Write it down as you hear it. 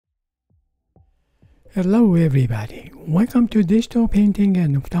Hello everybody, welcome to Digital Painting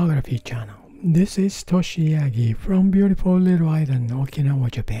and Photography channel. This is Toshiaki from beautiful little island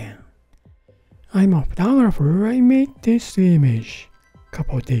Okinawa, Japan. I'm a photographer. I made this image a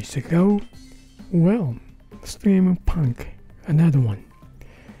couple of days ago. Well, steampunk, another one.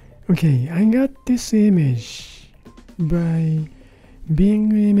 Okay, I got this image by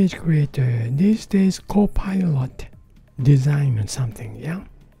being an image creator, these days Copilot design or something, yeah?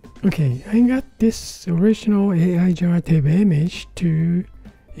 Okay, I got this original AI generative image to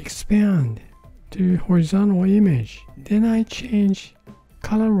expand to horizontal image. Then I change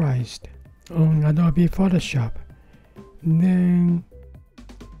colorized on Adobe Photoshop. Then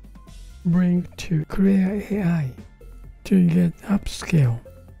bring to Create AI to get upscale.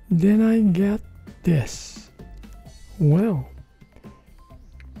 Then I get this. Well,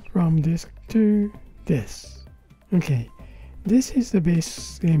 from this to this. Okay. This is the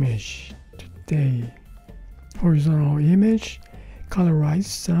base image today. Horizontal image, colorize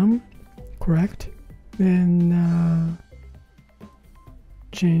some, correct? Then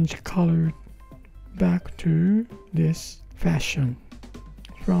change color back to this fashion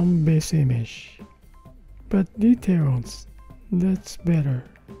from base image. But details, that's better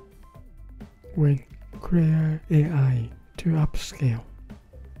with Create AI to upscale.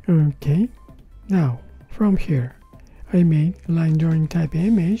 Okay, now from here. I made line drawing type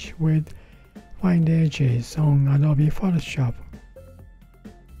image with fine edges on Adobe Photoshop.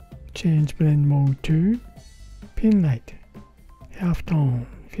 Change blend mode to pin light, halftone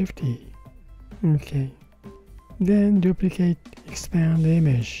 50. Okay. Then duplicate expand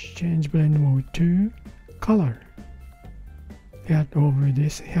image, change blend mode to color. Add over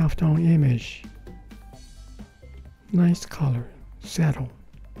this halftone image. Nice color, settle.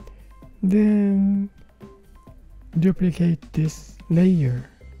 Then duplicate this layer,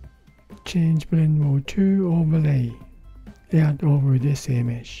 change blend mode to overlay, add over this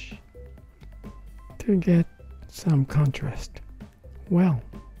image to get some contrast. Well,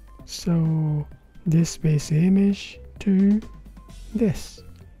 so this base image to this,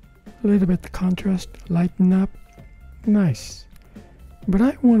 a little bit contrast, lighten up, nice. But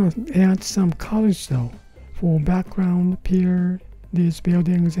I want to add some colors though for background, pier, these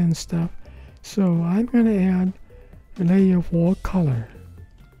buildings and stuff. So I'm gonna add layer for color.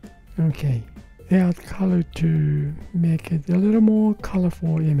 Okay, add color to make it a little more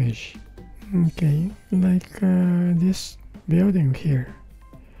colorful image. Okay, like this building here.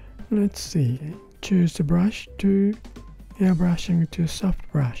 Let's see, choose the brush to airbrushing to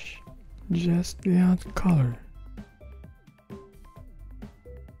soft brush. Just add color.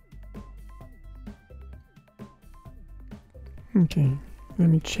 Okay, let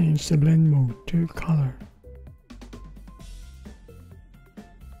me change the blend mode to color.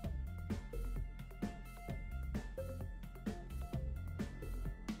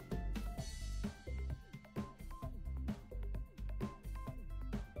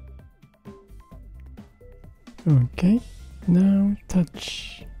 Okay, now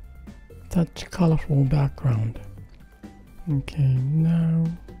touch colorful background. Okay, now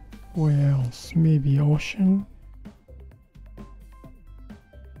where else? Maybe ocean.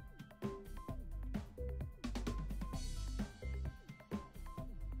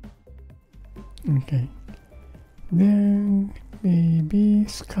 Okay, then maybe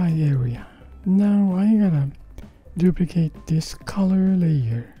sky area. Now I gotta duplicate this color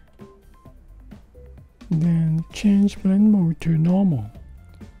layer. Then change blend mode to normal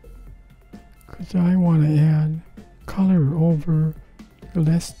because I want to add color over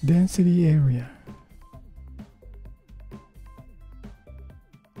less density area.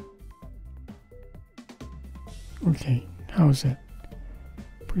 Okay, how's that?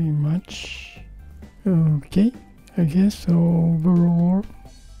 Pretty much okay. I guess overall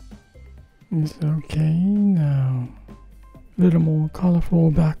is okay. Now a little more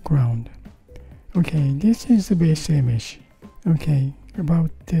colorful background. Okay, this is the base image. Okay, about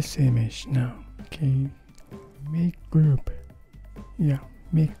this image now. Okay, make group. Yeah,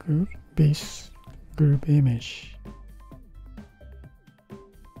 make group, base group image.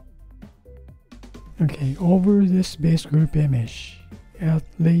 Okay, over this base group image, add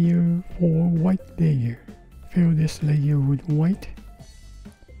layer for white layer. Fill this layer with white.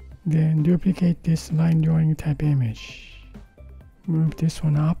 Then duplicate this line drawing type image. Move this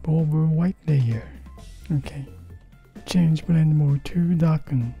one up over white layer. Okay. Change blend mode to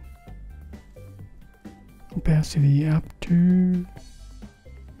darken. Opacity up to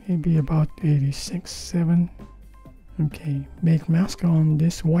maybe about 86, 7. Okay. Make mask on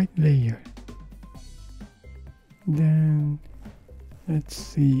this white layer. Then Let's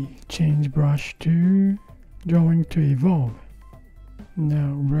see, change brush to drawing to evolve.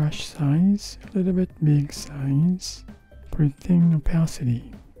 Now brush size, a little bit big size, pretend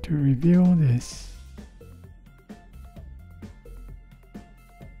opacity to reveal this.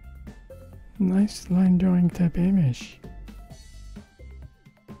 Nice line drawing type image.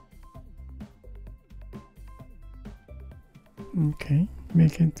 Okay,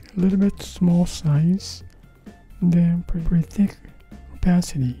 make it a little bit small size, then pretty thick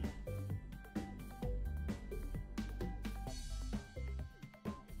opacity.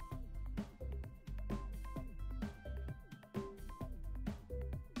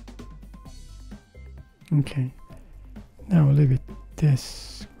 Okay, now leave it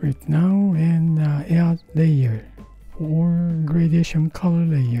this right now and add layer for gradation color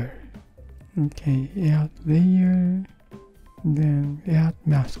layer. Okay, add layer, then add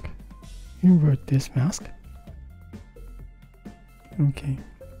mask. Invert this mask. Okay,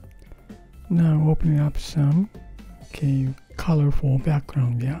 now open up some colorful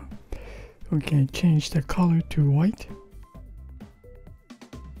background. Yeah, okay, change the color to white.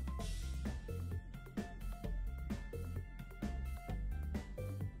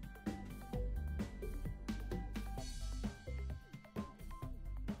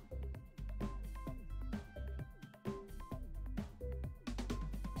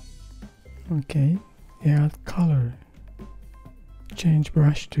 Okay, add color. Change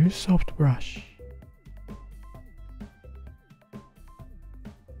brush to soft brush.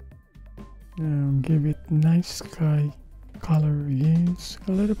 Now give it nice sky color. Use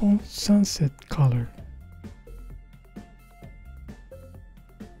a little sunset color.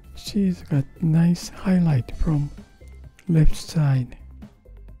 She's got nice highlight from left side.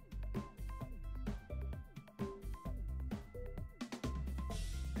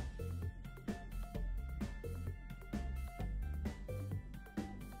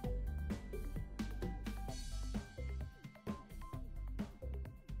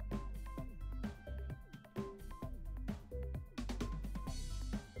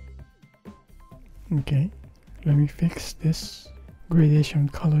 Okay, let me fix this gradation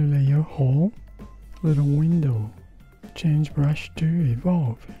color layer hole. Little window. Change brush to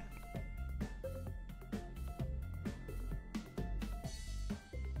evolve.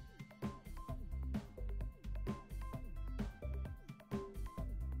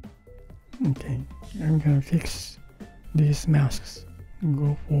 Okay, I'm gonna fix these masks.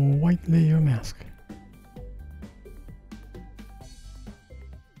 Go for white layer mask.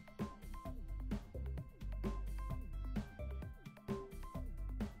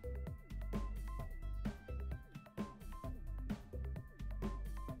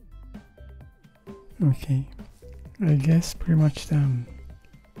 Okay, I guess pretty much done.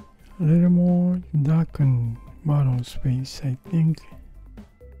 A little more darken bottom space, I think.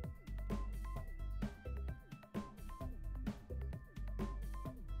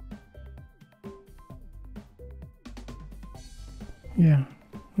 Yeah,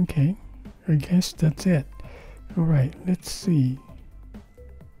 okay, I guess that's it. Alright, let's see.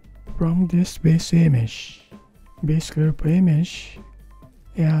 From this base image, base group image,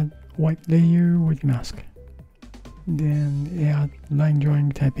 add white layer with mask, then add line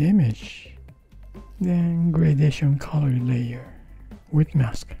drawing type image, then gradation color layer with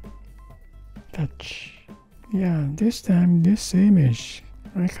mask. Touch. Yeah, this time this image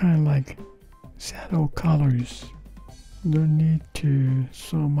I kind of like shadow colors. Don't need to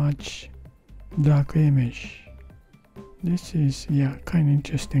so much dark image. This is kind of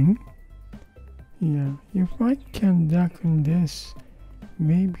interesting. Yeah, if I can darken this,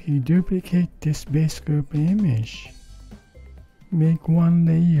 maybe duplicate this base group image, make one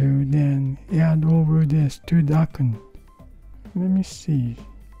layer, then add over this to darken. Let me see,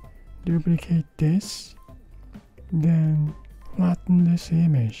 duplicate this, then flatten this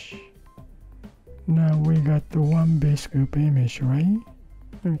image. Now we got the one base group image, right?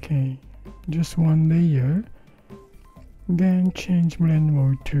 Okay, just one layer, then change blend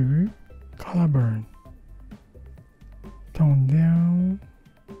mode to color burn. Tone down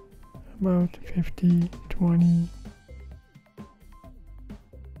about 50, 20,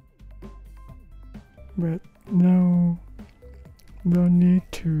 but no, don't need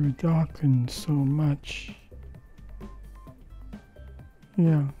to darken so much.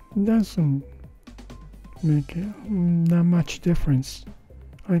 Yeah, it doesn't make that much difference.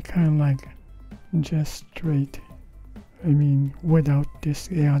 I kind of like just straight, without this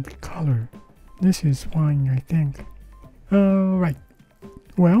add color. This is fine, I think. Alright,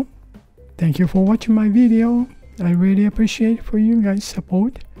 well, thank you for watching my video. I really appreciate for you guys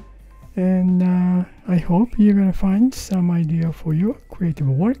support. And I hope you're gonna find some idea for your creative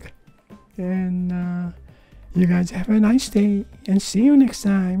work. And you guys have a nice day and see you next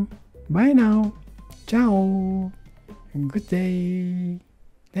time. Bye now. Ciao. Good day.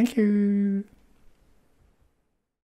 Thank you.